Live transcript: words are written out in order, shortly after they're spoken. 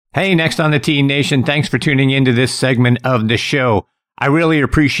Hey, next on the Tee Nation, thanks for tuning into this segment of the show. I really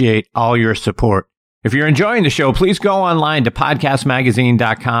appreciate all your support. If you're enjoying the show, please go online to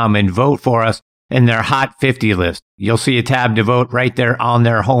podcastmagazine.com and vote for us in their Hot 50 list. You'll see a tab to vote right there on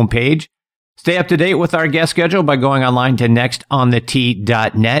their homepage. Stay up to date with our guest schedule by going online to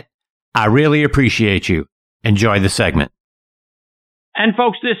nextonthetee.net. I really appreciate you. Enjoy the segment. And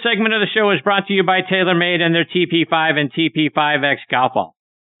folks, this segment of the show is brought to you by TaylorMade and their TP5 and TP5X golf ball.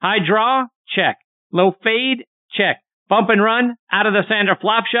 High draw? Check. Low fade? Check. Bump and run? Out of the sand or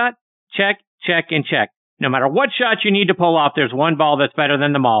flop shot? Check, check, and check. No matter what shot you need to pull off, there's one ball that's better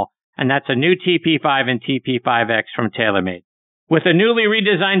than them all, and that's a new TP5 and TP5X from TaylorMade. With a newly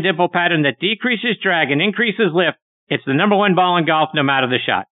redesigned dimple pattern that decreases drag and increases lift, it's the number one ball in golf no matter the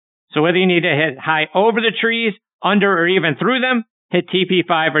shot. So whether you need to hit high over the trees, under, or even through them, hit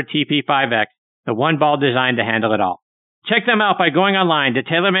TP5 or TP5X, the one ball designed to handle it all. Check them out by going online to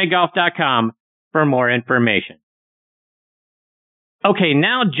TaylorMadeGolf.com for more information. Okay,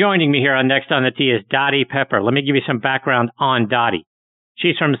 now joining me here on Next on the Tee is Dottie Pepper. Let me give you some background on Dottie.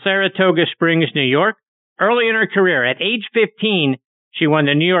 She's from Saratoga Springs, New York. Early in her career, at age 15, she won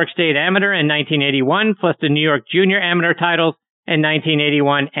the New York State Amateur in 1981, plus the New York Junior Amateur titles in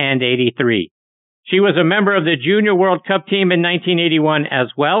 1981 and 83. She was a member of the Junior World Cup team in 1981 as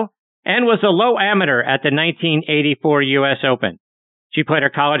well, and was a low amateur at the 1984 U.S. Open. She played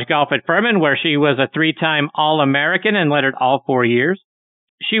her college golf at Furman, where she was a three-time All-American and lettered all 4 years.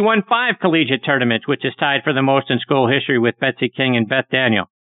 She won 5 collegiate tournaments, which is tied for the most in school history with Betsy King and Beth Daniel.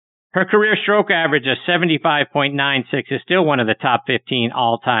 Her career stroke average of 75.96 is still one of the top 15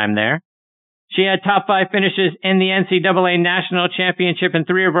 all-time there. She had top 5 finishes in the NCAA National Championship in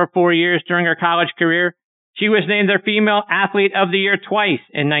 3 of her 4 years during her college career. She was named their Female Athlete of the Year twice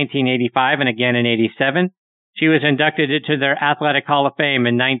in 1985 and again in 87. She was inducted into their Athletic Hall of Fame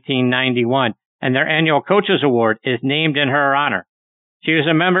in 1991, and their annual Coaches Award is named in her honor. She was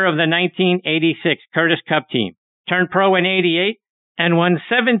a member of the 1986 Curtis Cup team, turned pro in 88, and won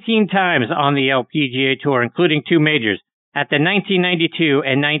 17 times on the LPGA Tour, including 2 majors, at the 1992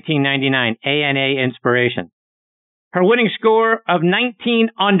 and 1999 ANA Inspiration. Her winning score of 19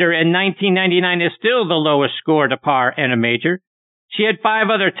 under in 1999 is still the lowest score to par in a major. She had 5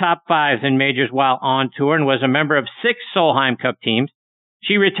 other top 5s in majors while on tour and was a member of 6 Solheim Cup teams.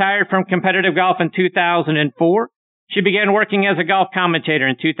 She retired from competitive golf in 2004. She began working as a golf commentator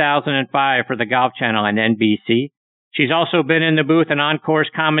in 2005 for the Golf Channel and NBC. She's also been in the booth and on-course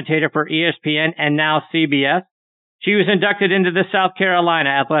commentator for ESPN and now CBS. She was inducted into the South Carolina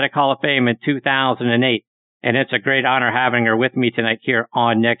Athletic Hall of Fame in 2008. And it's a great honor having her with me tonight here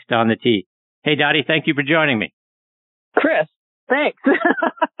on Next on the Tee. Hey, Dottie, thank you for joining me. Chris, thanks.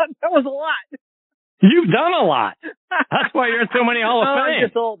 That was a lot. You've done a lot. That's why you're in so many Hall of Fame. I'm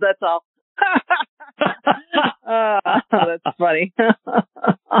just old, that's all. That's funny.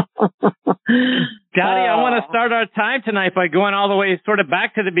 Dottie, I want to start our time tonight by going all the way sort of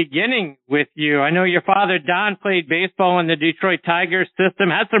back to the beginning with you. I know your father, Don, played baseball in the Detroit Tigers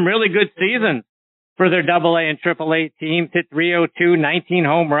system, had some really good seasons for their AA and AAA teams, hit 302, 19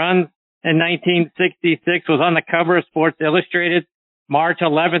 home runs in 1966, was on the cover of Sports Illustrated, March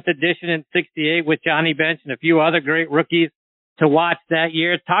 11th edition in 68 with Johnny Bench and a few other great rookies to watch that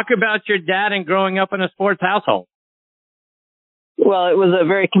year. Talk about your dad and growing up in a sports household. Well, it was a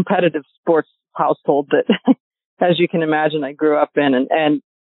very competitive sports household that, as you can imagine, I grew up in. And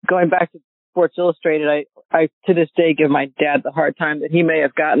going back to Sports Illustrated, I to this day give my dad the hard time that he may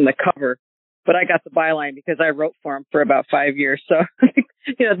have gotten the cover, but I got the byline because I wrote for him for about 5 years. So,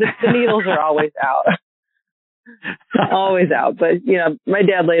 the needles are always out. Always out. But, my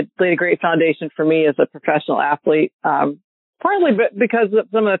dad laid a great foundation for me as a professional athlete, partly because of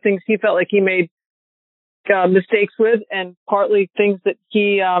some of the things he felt like he made mistakes with, and partly things that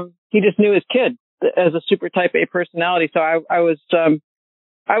he just knew as kid as a super type A personality. So I was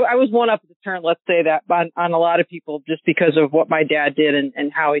one up at the turn, let's say that, on a lot of people just because of what my dad did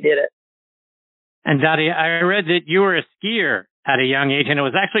and how he did it. And Dottie, I read that you were a skier at a young age, and it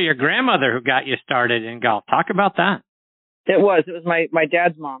was actually your grandmother who got you started in golf. Talk about that. It was my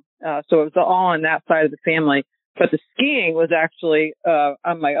dad's mom. So it was all on that side of the family. But the skiing was actually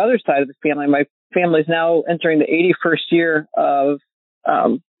on my other side of the family. My family's now entering the 81st year of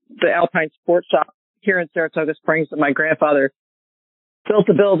the Alpine Sports Shop here in Saratoga Springs that my grandfather built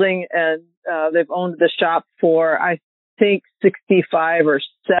the building, and they've owned the shop for, I think, 65 or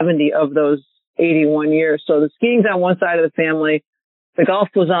 70 of those 81 years. So the skiing's on one side of the family, the golf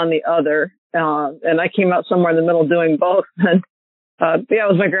was on the other, and I came out somewhere in the middle doing both. And it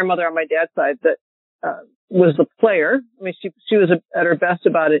was my grandmother on my dad's side that was the player. I mean, she was at her best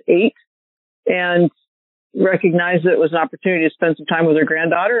about at 8, and recognized that it was an opportunity to spend some time with her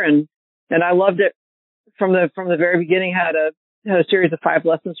granddaughter, and I loved it from the very beginning. Had a series of 5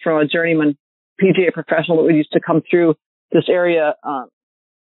 lessons from a journeyman PGA professional that would used to come through this area,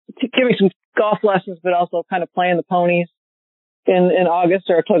 giving some golf lessons, but also kind of playing the ponies in August.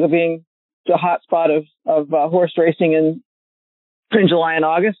 Saratoga being the hot spot of horse racing in July and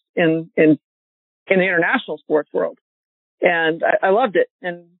August in the international sports world. And I loved it.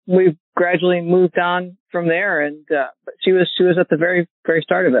 And we've gradually moved on from there. And, but she was at the very, very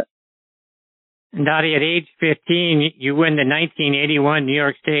start of it. Dottie, at age 15, you win the 1981 New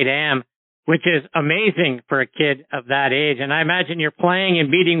York State Am, which is amazing for a kid of that age. And I imagine you're playing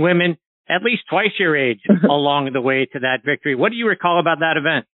and beating women at least twice your age along the way to that victory. What do you recall about that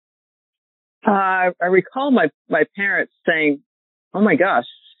event? I recall my parents saying, "Oh my gosh,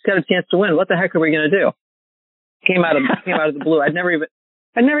 she's got a chance to win. What the heck are we going to do?" Came out of the blue. I'd never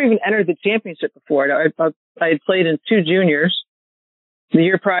even entered the championship before. I had played in 2 juniors. The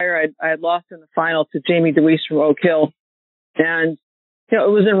year prior, I had lost in the final to Jamie DeWeese from Oak Hill, and it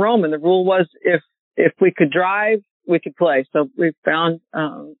was in Rome, and the rule was if we could drive, we could play. So we found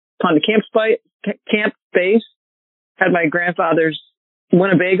on the camp space, had my grandfather's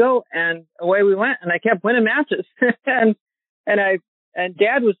Winnebago, and away we went. And I kept winning matches, and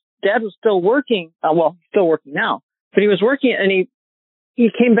Dad was still working. Well, he's still working now, but he was working, and he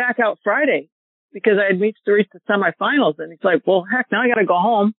came back out Friday because I had reached the semifinals, and he's like, "Well, heck, now I got to go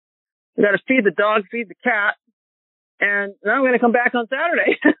home. I got to feed the dog, feed the cat, and now I'm going to come back on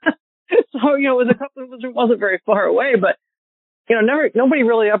Saturday." So it wasn't very far away, but nobody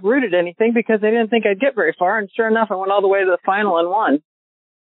really uprooted anything because they didn't think I'd get very far. And sure enough, I went all the way to the final and won.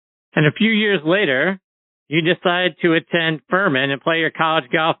 And a few years later, you decided to attend Furman and play your college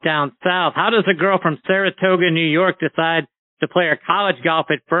golf down south. How does a girl from Saratoga, New York, decide to play her college golf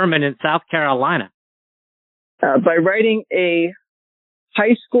at Furman in South Carolina? By writing a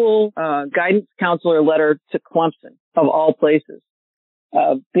high school guidance counselor letter to Clemson, of all places.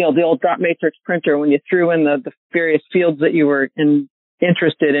 The old dot matrix printer, when you threw in the various fields that you were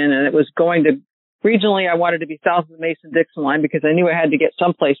interested in, and it was going to regionally, I wanted to be south of the Mason-Dixon line because I knew I had to get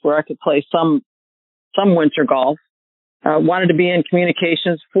someplace where I could play some winter golf. Wanted to be in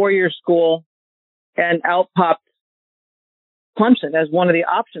communications, 4-year school, and out popped Clemson as one of the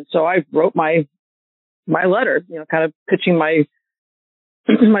options. So I wrote my letter, kind of pitching my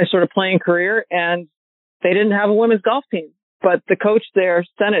sort of playing career, and they didn't have a women's golf team. But the coach there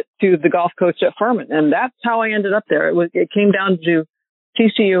sent it to the golf coach at Furman, and that's how I ended up there. It came down to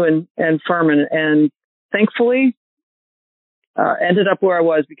TCU and Furman, and thankfully ended up where I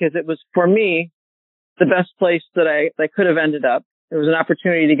was because it was, for me, the best place that I could have ended up. It was an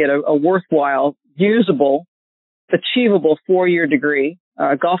opportunity to get a worthwhile, usable, achievable 4-year degree,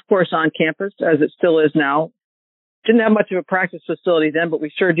 golf course on campus, as it still is now. Didn't have much of a practice facility then, but we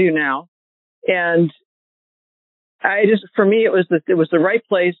sure do now. And for me, it was the right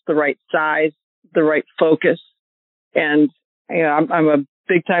place, the right size, the right focus. And, I'm a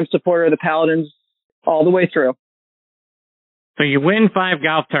big time supporter of the Paladins all the way through. So you win 5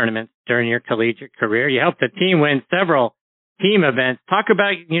 golf tournaments during your collegiate career. You helped the team win several team events. Talk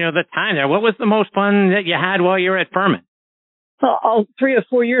about, the time there. What was the most fun that you had while you were at Furman? Well, all 3 or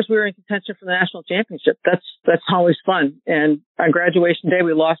 4 years we were in contention for the national championship. That's always fun. And on graduation day,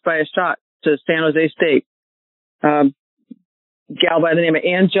 we lost by a shot to San Jose State. Gal by the name of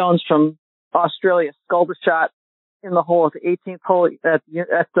Ann Jones from Australia sculled a shot in the hole at the 18th hole at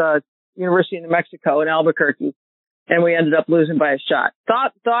the University of New Mexico in Albuquerque, and we ended up losing by a shot.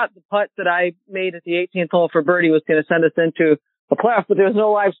 Thought the putt that I made at the 18th hole for birdie was going to send us into a playoff, but there was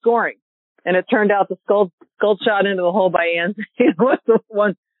no live scoring, and it turned out the sculled shot into the hole by Ann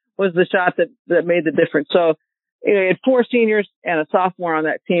was the shot that made the difference. So I had 4 seniors and a sophomore on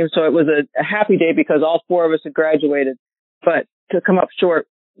that team, so it was a happy day because all 4 of us had graduated, but to come up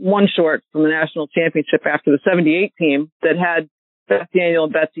one short from the national championship after the 78 team that had Beth Daniel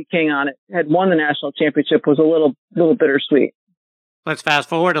and Betsy King on it had won the national championship was a little bittersweet. Let's fast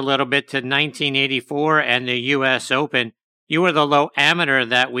forward a little bit to 1984 and the U.S. Open. You were the low amateur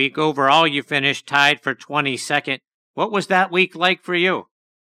that week. Overall, you finished tied for 22nd. What was that week like for you?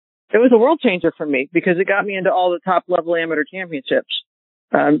 It was a world changer for me because it got me into all the top level amateur championships,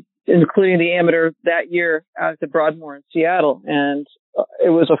 including the amateur that year out at the Broadmoor in Seattle. And it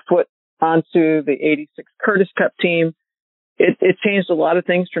was a foot onto the 86 Curtis Cup team. It changed a lot of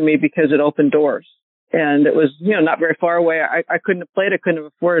things for me because it opened doors. And it was, not very far away. I couldn't have played. I couldn't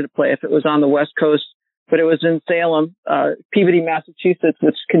have afforded to play if it was on the West Coast but it was in Salem, Peabody, Massachusetts,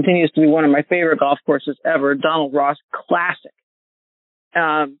 which continues to be one of my favorite golf courses ever, Donald Ross Classic.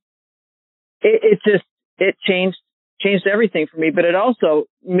 It changed everything for me, but it also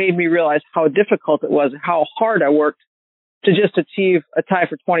made me realize how difficult it was, how hard I worked to just achieve a tie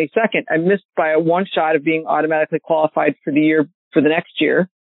for 22nd. I missed by a one shot of being automatically qualified for the next year.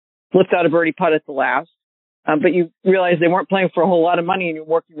 Flipped out a birdie putt at the last. But you realize they weren't playing for a whole lot of money and you're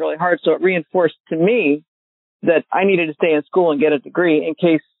working really hard. So it reinforced to me that I needed to stay in school and get a degree in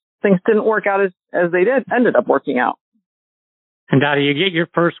case things didn't work out as they ended up working out. And Dottie, you get your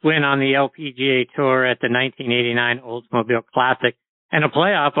first win on the LPGA Tour at the 1989 Oldsmobile Classic and a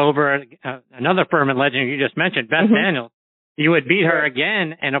playoff over another Furman legend you just mentioned, Beth Daniels. You would beat her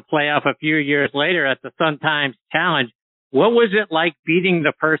again in a playoff a few years later at the Sun Times Challenge. What was it like beating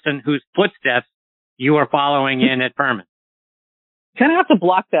the person whose footsteps you were following in at Furman? Kind of have to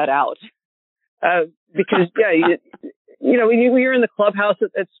block that out because, you're in the clubhouse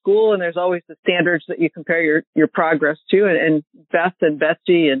at school, and there's always the standards that you compare your progress to. And Beth and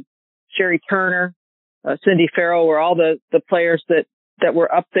Betsy and Sherry Turner, Cindy Farrell were all the players that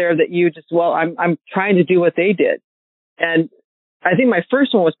were up there that you just, I'm trying to do what they did. And I think my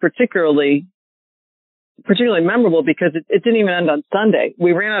first one was particularly memorable because it didn't even end on Sunday.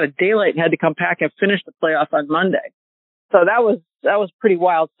 We ran out of daylight and had to come back and finish the playoff on Monday. So that was pretty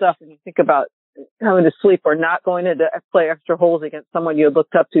wild stuff when you think about having to sleep or not going in to play extra holes against someone you had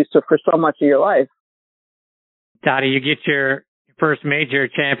looked up to for so much of your life. Dottie, you get your first major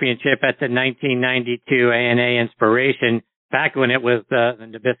championship at the 1992 ANA Inspiration, back when it was the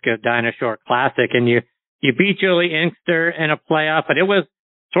Nabisco Dinosaur Classic, and you beat Julie Inkster in a playoff, but it was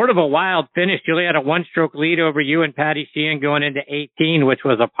sort of a wild finish. Julie had a one-stroke lead over you and Patty Sheehan going into 18, which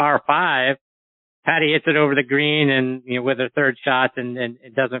was a par 5. Patty hits it over the green and, with her third shot and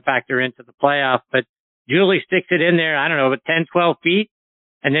it doesn't factor into the playoff. But Julie sticks it in there, I don't know, about 10, 12 feet.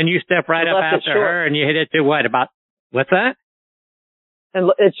 And then you step right up after her and you hit it to what's that?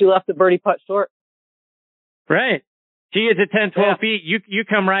 And she left the birdie putt short. Right. She is at 10, 12 feet. You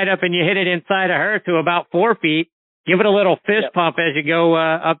come right up and you hit it inside of her to about 4 feet. Give it a little fist pump as you go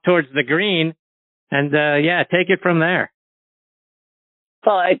up towards the green. And, take it from there.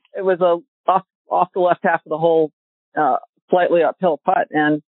 Well, it was off the left half of the hole, slightly uphill putt,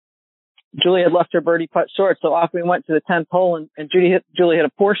 and Julie had left her birdie putt short. So off we went to the 10th hole, and Julie hit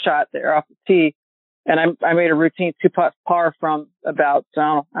a poor shot there off the tee. And I made a routine 2-putt par from about,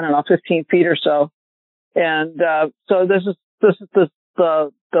 15 feet or so. And, so this is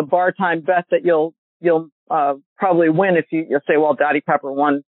the bar time bet that you'll probably win if you say, well, Dottie Pepper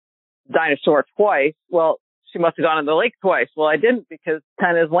won Dinosaur twice. Well, she must have gone in the lake twice. Well, I didn't, because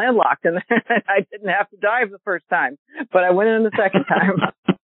 10 is landlocked and I didn't have to dive the first time, but I went in the second time.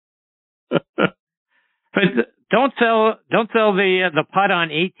 But don't sell the putt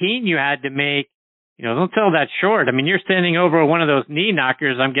on 18 you had to make. Don't sell that short. I mean, you're standing over one of those knee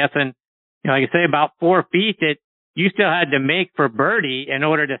knockers. I'm guessing, like I say, about 4 feet that you still had to make for birdie in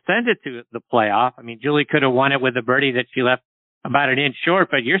order to send it to the playoff. I mean, Julie could have won it with a birdie that she left about an inch short,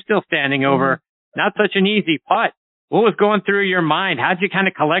 but you're still standing over not such an easy putt. What was going through your mind? How'd you kind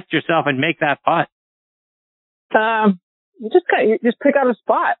of collect yourself and make that putt? You just pick out a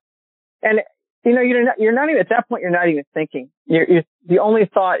spot, and you're not even at that point. You're not even thinking. You're the only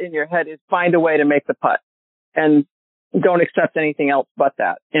thought in your head is find a way to make the putt, and don't accept anything else but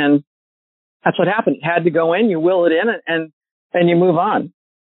that. And that's what happened. It had to go in. You will it in, and you move on.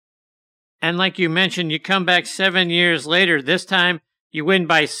 And like you mentioned, you come back 7 years later. This time, you win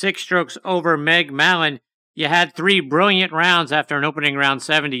by 6 strokes over Meg Mallon. You had 3 brilliant rounds after an opening round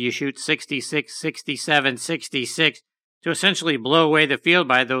 70. You shoot 66, 67, 66 to essentially blow away the field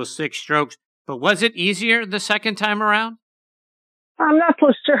by those 6 strokes. But was it easier the second time around? I'm not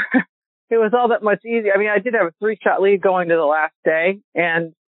so sure it was all that much easier. I mean, I did have a 3-shot lead going to the last day.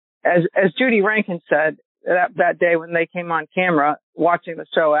 And as Judy Rankin said that day when they came on camera watching the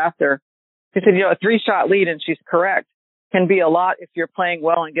show after, she said, a 3-shot lead, and she's correct, can be a lot if you're playing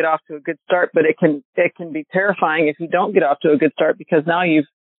well and get off to a good start, but it can be terrifying if you don't get off to a good start, because now you've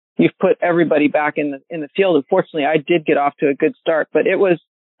put everybody back in the field. Unfortunately, I did get off to a good start, but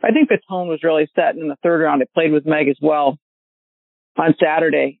I think the tone was really set. And in the third round, I played with Meg as well on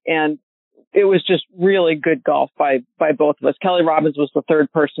Saturday, and it was just really good golf by both of us. Kelly Robbins was the third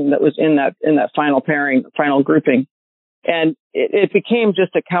person that was in that final pairing, final grouping. And it became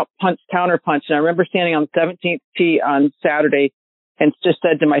just a counter punch. And I remember standing on the 17th tee on Saturday and just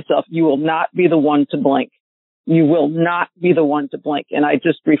said to myself, you will not be the one to blink. You will not be the one to blink. And I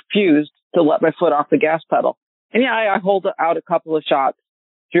just refused to let my foot off the gas pedal. And I hold out a couple of shots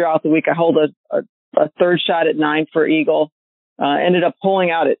throughout the week. I hold a a third shot at 9 for eagle. Ended up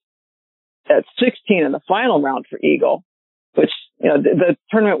pulling out at 16 in the final round for eagle, which, the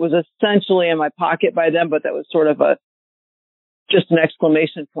tournament was essentially in my pocket by then, but that was sort of just an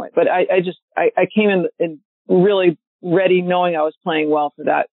exclamation point. But I came in really ready, knowing I was playing well for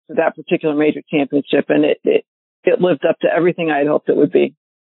that particular major championship. And it lived up to everything I had hoped it would be.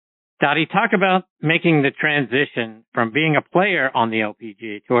 Dottie, talk about making the transition from being a player on the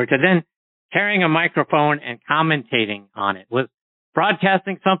LPGA Tour to then carrying a microphone and commentating on it. Was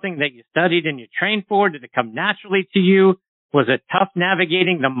broadcasting something that you studied and you trained for? Did it come naturally to you? Was it tough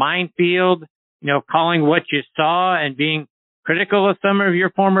navigating the minefield, calling what you saw and being critical of some of your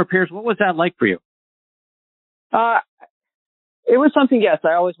former peers? What was that like for you? It was something, yes,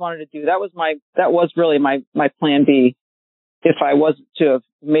 I always wanted to do. That was really my plan B if I wasn't to have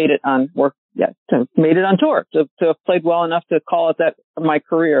made it on tour, to have played well enough to call it that my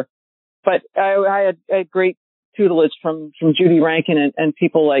career. But I had great tutelage from Judy Rankin and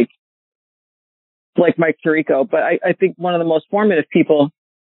people like Mike Tirico. But I think one of the most formative people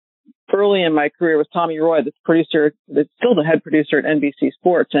early in my career was Tommy Roy, that's still the head producer at NBC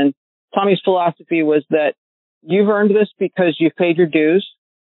Sports. And Tommy's philosophy was that you've earned this because you've paid your dues,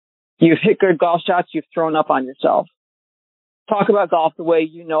 you've hit good golf shots, you've thrown up on yourself. Talk about golf the way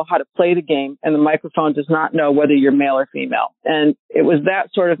you know how to play the game, and the microphone does not know whether you're male or female. And it was that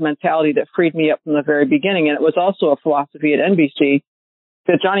sort of mentality that freed me up from the very beginning. And it was also a philosophy at NBC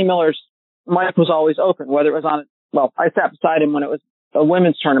that Johnny Miller's mic was always open, whether it was I sat beside him when it was a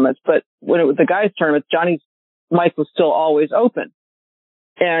women's tournament, but when it was the guys' tournament, Johnny's mic was still always open.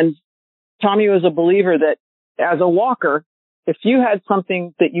 And Tommy was a believer that as a walker, if you had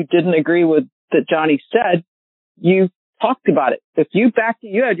something that you didn't agree with that Johnny said, you talked about it. If you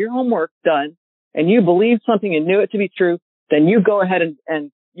had your homework done and you believed something and knew it to be true, then you go ahead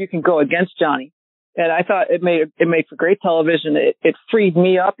and you can go against Johnny. And I thought it made for great television. It freed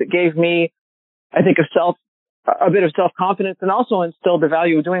me up. It gave me, I think, a bit of self-confidence, and also instilled the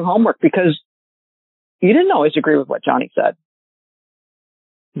value of doing homework, because you didn't always agree with what Johnny said.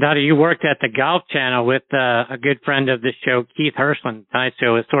 Dottie, you worked at the Golf Channel with a good friend of this show, Keith Hirschland. Tonight's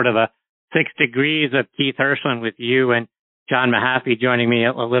show is sort of a 6 degrees of Keith Hirschland with you and John Mahaffey joining me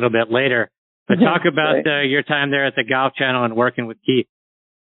a little bit later. But talk about your time there at the Golf Channel and working with Keith.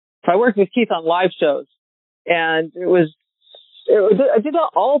 I worked with Keith on live shows, and I did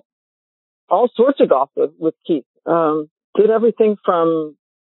all sorts of golf with Keith. Did everything from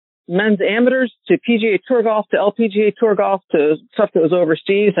men's amateurs to PGA Tour golf to LPGA Tour golf to stuff that was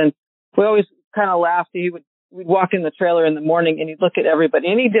overseas. And we always kind of laughed. We'd walk in the trailer in the morning and he'd look at everybody.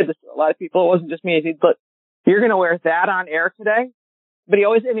 And he did this to a lot of people. It wasn't just me. He'd look, "You're going to wear that on air today?" But he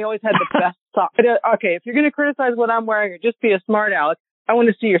always had the best socks. Okay, if you're going to criticize what I'm wearing or just be a smart aleck, I want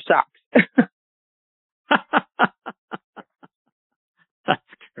to see your socks. That's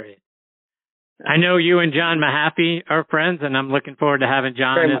great. I know you and John Mahaffey are friends, and I'm looking forward to having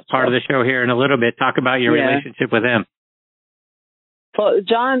John as part of the show here in a little bit. Talk about your relationship with him. Well,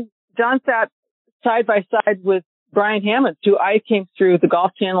 John sat side by side with Brian Hammonds, who I came through the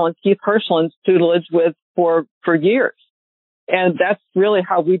Golf Channel and Keith Hirschland's tutelage with for years. And that's really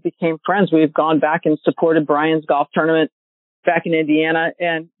how we became friends. We've gone back and supported Brian's golf tournament back in Indiana.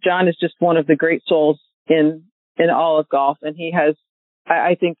 And John is just one of the great souls in all of golf. And he has,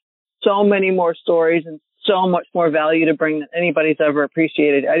 I think, so many more stories and so much more value to bring than anybody's ever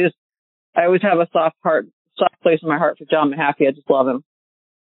appreciated. I always have a soft place in my heart for John Mahaffey. I just love him.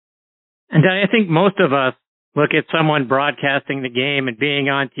 And I think most of us look at someone broadcasting the game and being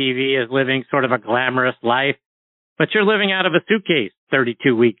on TV as living sort of a glamorous life, but you're living out of a suitcase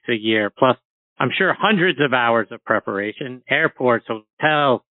 32 weeks a year, plus I'm sure hundreds of hours of preparation, airports,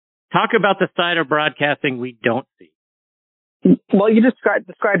 hotels. Talk about the side of broadcasting we don't see. Well, you described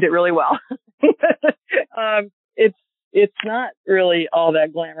it really well. It's not really all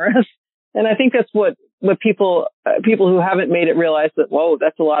that glamorous. And I think that's what people who haven't made it realize that, whoa,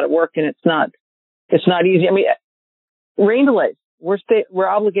 that's a lot of work, and it's not easy. I mean, rain delays, we're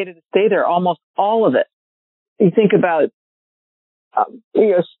obligated to stay there, almost all of it. You think about,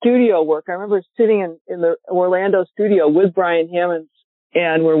 studio work. I remember sitting in the Orlando studio with Brian Hammonds,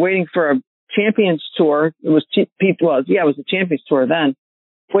 and we're waiting for a Champions Tour. It was the Champions Tour then,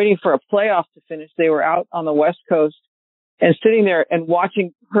 waiting for a playoff to finish. They were out on the West Coast, and sitting there and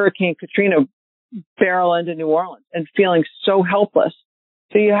watching Hurricane Katrina barrel into New Orleans and feeling so helpless.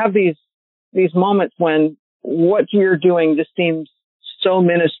 So you have these moments when what you're doing just seems so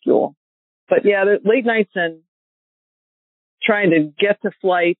minuscule. But yeah, the late nights and trying to get to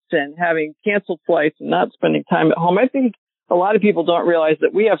flights and having canceled flights and not spending time at home. I think a lot of people don't realize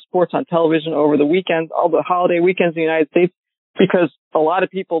that we have sports on television over the weekends, all the holiday weekends in the United States, because a lot of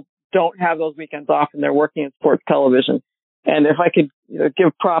people don't have those weekends off and they're working in sports television. And if I could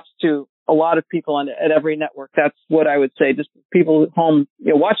give props to a lot of people at every network, that's what I would say. Just people at home,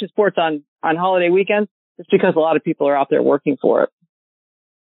 watching sports on holiday weekends, it's because a lot of people are out there working for it.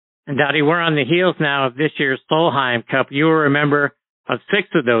 And Dottie, we're on the heels now of this year's Solheim Cup. You were a member of 6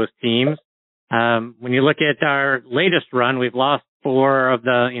 of those teams. When you look at our latest run, we've lost 4 of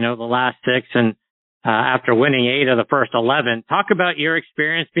the last 6, and after winning 8 of the first 11. Talk about your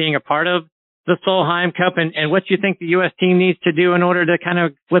experience being a part of the Solheim Cup and what you think the U.S. team needs to do in order to kind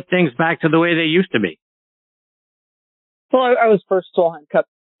of flip things back to the way they used to be. Well, I was first Solheim Cup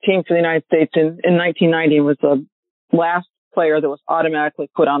team for the United States in 1990 and was the last player that was automatically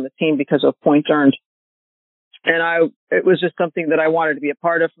put on the team because of points earned. And it was just something that I wanted to be a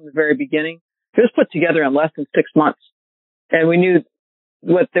part of from the very beginning. It was put together in less than 6 months. And we knew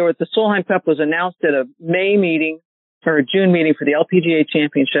the Solheim Cup was announced at a May meeting or a June meeting for the LPGA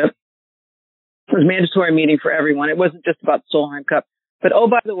championship. It was a mandatory meeting for everyone. It wasn't just about the Solheim Cup. But, oh,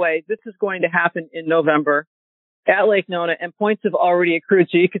 by the way, this is going to happen in November at Lake Nona, and points have already accrued.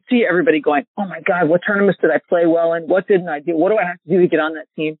 So you could see everybody going, oh, my God, what tournaments did I play well in? What didn't I do? What do I have to do to get on that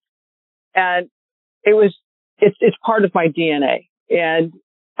team? And it's part of my DNA. And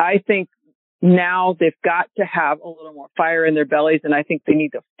I think now they've got to have a little more fire in their bellies, and I think they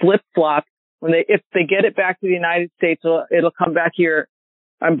need to flip-flop. If they get it back to the United States, it'll come back here.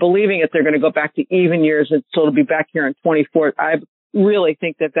 I'm believing it. They're going to go back to even years, and so it'll be back here in 24. I really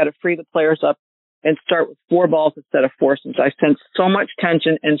think they've got to free the players up and start with 4 balls instead of foursomes. I sense so much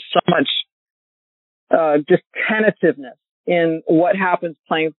tension and so much just tentativeness in what happens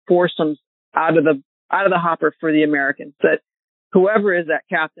playing foursomes out of the hopper for the Americans. That whoever is that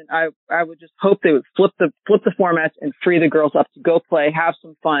captain, I would just hope they would flip the formats and free the girls up to go play, have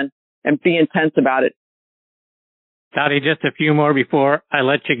some fun, and be intense about it. Dottie, just a few more before I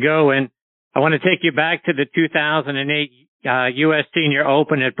let you go, and I want to take you back to the 2008 U.S. Senior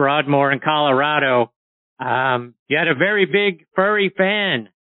Open at Broadmoor in Colorado. You had a very big furry fan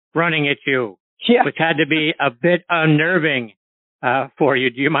running at you, yeah, which had to be a bit unnerving for you.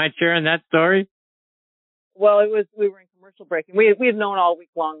 Do you mind sharing that story? Well, we were in commercial break, and we had known all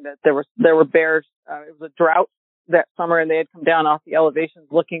week long that there were bears. It was a drought that summer, and they had come down off the elevations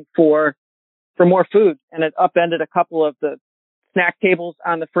looking for more food, and it upended a couple of the snack tables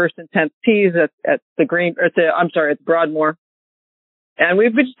on the first and 10th tees at Broadmoor. And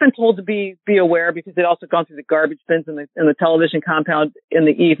we've just been told to be aware, because they'd also gone through the garbage bins in the television compound in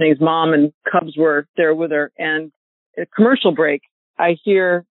the evenings. Mom and Cubs were there with her, and at commercial break, I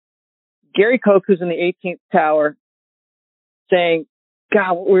hear Gary Koch, who's in the 18th tower, saying,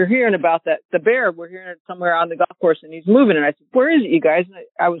 God, we're hearing about that. The bear, we're hearing it somewhere on the golf course, and he's moving. And I said, where is it, you guys? And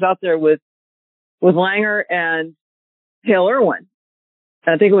I was out there with Langer and Hale Irwin.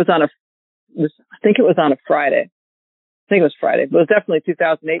 And I think it was on a Friday. I think it was Friday. But it was definitely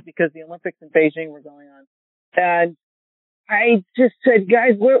 2008 because the Olympics in Beijing were going on. And I just said,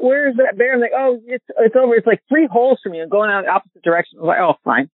 guys, where is that bear? I'm like, oh, it's over. It's like 3 holes from you and going out the opposite direction. I was like, oh,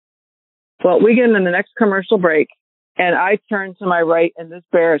 fine. Well, we get in the next commercial break, and I turn to my right, and this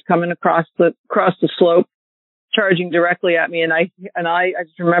bear is coming across the slope, charging directly at me. And I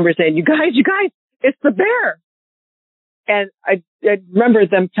just remember saying, you guys, it's the bear. And I remember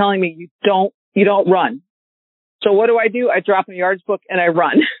them telling me, you don't run. So what do? I drop my yards book and I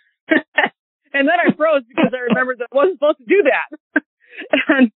run. And then I froze because I remembered that I wasn't supposed to do that.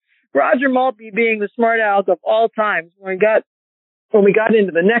 And Roger Maltby, being the smart aleck of all times, when we got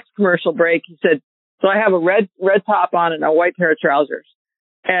into the next commercial break, he said, so I have a red top on and a white pair of trousers.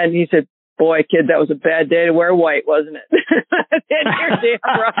 And he said, boy, kid, that was a bad day to wear white, wasn't it? And you're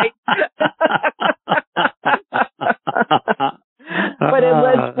damn right. But it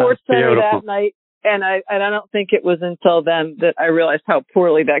led Sports Center that night, and I don't think it was until then that I realized how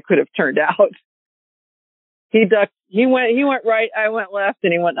poorly that could have turned out. He ducked. He went right. I went left,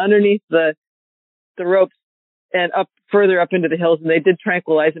 and he went underneath the ropes and further up into the hills. And they did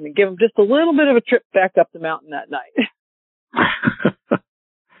tranquilize him and give him just a little bit of a trip back up the mountain that night.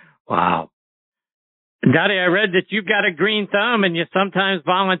 Wow. Dottie, I read that you've got a green thumb and you sometimes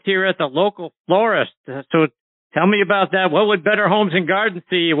volunteer at the local florist. So tell me about that. What would Better Homes and Gardens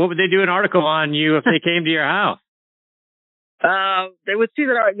see? What would they do an article on you if they came to your house? They would see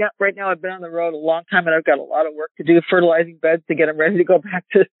that right now I've been on the road a long time and I've got a lot of work to do, fertilizing beds to get them ready to go back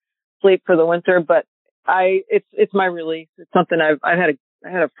to sleep for the winter. But it's my release. It's something I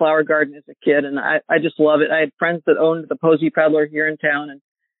had a flower garden as a kid, and I just love it. I had friends that owned the Posey Peddler here in town, and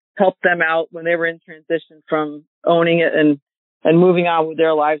helped them out when they were in transition from owning it and moving on with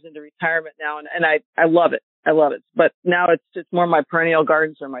their lives into retirement now. And I love it. I love it. But now it's more my perennial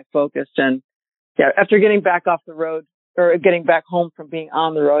gardens are my focus. And yeah, after getting back off the road or getting back home from being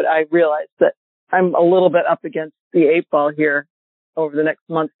on the road, I realized that I'm a little bit up against the 8 ball here over the next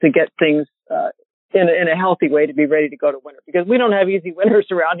month to get things in a healthy way to be ready to go to winter, because we don't have easy winters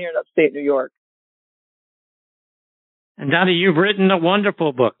around here in upstate New York. And Dottie, you've written a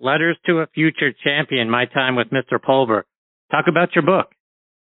wonderful book, Letters to a Future Champion, My Time with Mr. Pulver. Talk about your book.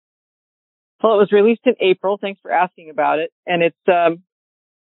 Well, it was released in April. Thanks for asking about it. And it's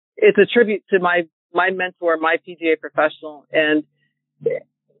a tribute to my mentor, my PGA professional. And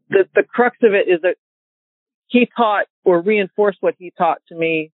the crux of it is that he taught or reinforced what he taught to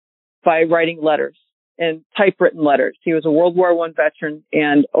me by writing letters and typewritten letters. He was a World War I veteran,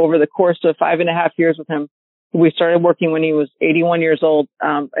 and over the course of 5.5 years with him, we started working when he was 81 years old.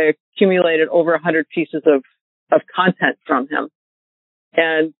 I accumulated over 100 pieces of content from him.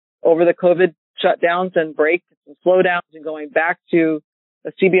 And over the COVID shutdowns and breaks and slowdowns and going back to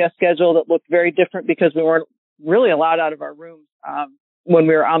a CBS schedule that looked very different because we weren't really allowed out of our rooms when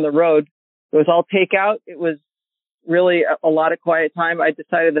we were on the road. It was all takeout. It was really a lot of quiet time. I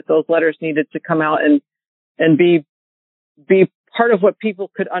decided that those letters needed to come out and be part of what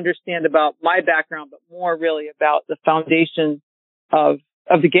people could understand about my background, but more really about the foundation of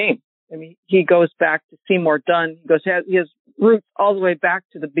the game. I mean, he goes back to Seymour Dunn. He has roots all the way back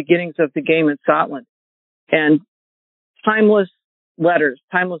to the beginnings of the game in Scotland, and timeless letters,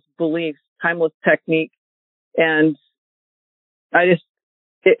 timeless beliefs, timeless technique. And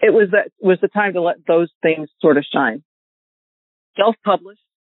it was the time to let those things sort of shine. Self-published.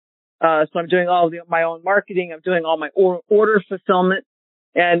 So I'm doing all of my own marketing. I'm doing all my order fulfillment,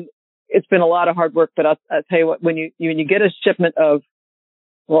 and it's been a lot of hard work. But I'll tell you what, when you get a shipment of,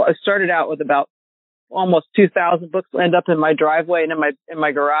 well, I started out with about almost 2,000 books end up in my driveway and in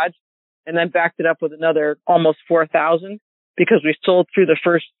my garage, and then backed it up with another almost 4,000 because we sold through the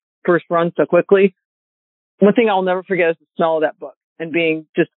first run so quickly. One thing I'll never forget is the smell of that book and being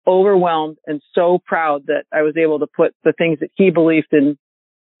just overwhelmed and so proud that I was able to put the things that he believed in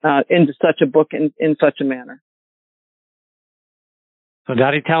into such a book in such a manner. So,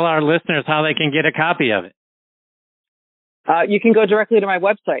 Dottie, tell our listeners how they can get a copy of it. You can go directly to my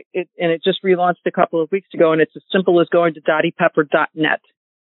website, and it just relaunched a couple of weeks ago, and it's as simple as going to DottiePepper.net.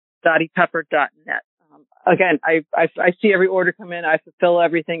 DottiePepper.net. Again, I see every order come in. I fulfill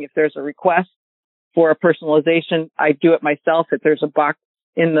everything. If there's a request for a personalization, I do it myself. If there's a box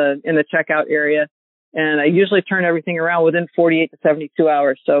in the checkout area, and I usually turn everything around within 48 to 72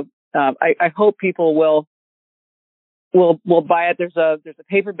 hours. So I hope people will buy it. There's a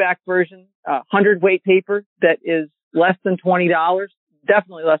paperback version, 100-weight paper that is less than $20,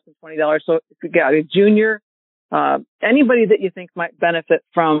 definitely less than $20. So if you got a junior, anybody that you think might benefit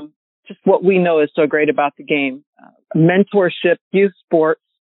from just what we know is so great about the game, mentorship, youth sports,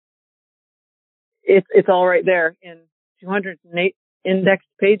 it's all right there in 208 indexed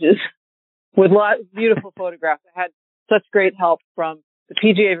pages with lots of beautiful photographs. I had such great help from the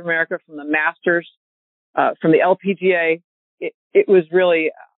PGA of America, from the Masters, from the LPGA. It was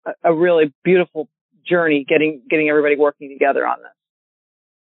really a really beautiful journey getting everybody working together on this.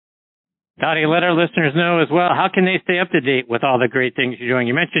 Dottie, let our listeners know as well, how can they stay up to date with all the great things you're doing?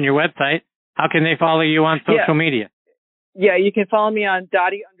 You mentioned your website. How can they follow you on social media? Yeah, you can follow me on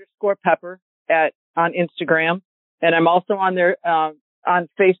Dottie_Pepper on Instagram. And I'm also on there on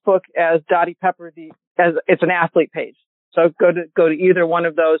Facebook as Dottie Pepper. It's an athlete page. So go to either one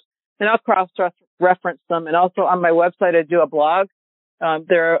of those, and I'll cross-reference them. And also on my website, I do a blog.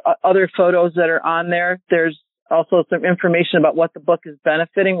 There are other photos that are on there. There's also some information about what the book is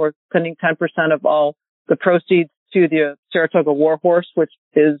benefiting. We're sending 10% of all the proceeds to the Saratoga Warhorse, which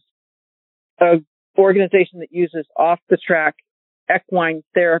is an organization that uses off-the-track equine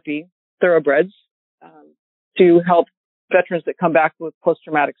therapy, thoroughbreds, to help veterans that come back with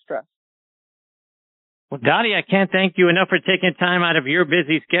post-traumatic stress. Well, Dottie, I can't thank you enough for taking time out of your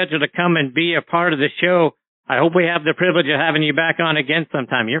busy schedule to come and be a part of the show. I hope we have the privilege of having you back on again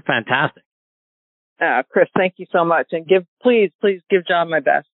sometime. You're fantastic. Chris, thank you so much. And please give John my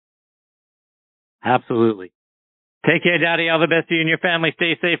best. Absolutely. Take care, Dottie. All the best to you and your family.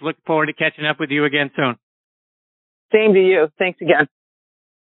 Stay safe. Look forward to catching up with you again soon. Same to you. Thanks again.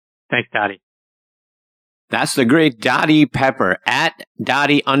 Thanks, Dottie. That's the great Dottie Pepper at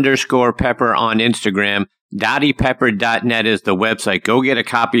Dottie_Pepper on Instagram. DottiePepper.net is the website. Go get a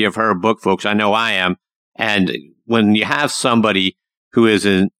copy of her book, folks. I know I am. And when you have somebody who is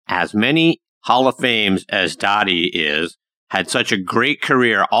in as many Hall of Fames as Dottie is, had such a great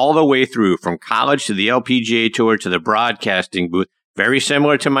career all the way through, from college to the LPGA Tour to the broadcasting booth. Very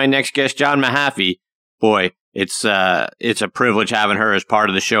similar to my next guest, John Mahaffey. Boy, it's a privilege having her as part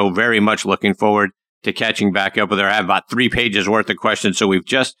of the show. Very much looking forward to catching back up with her. I have about 3 pages worth of questions, so we've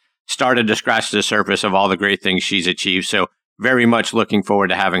just started to scratch the surface of all the great things she's achieved. So very much looking forward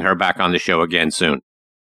to having her back on the show again soon.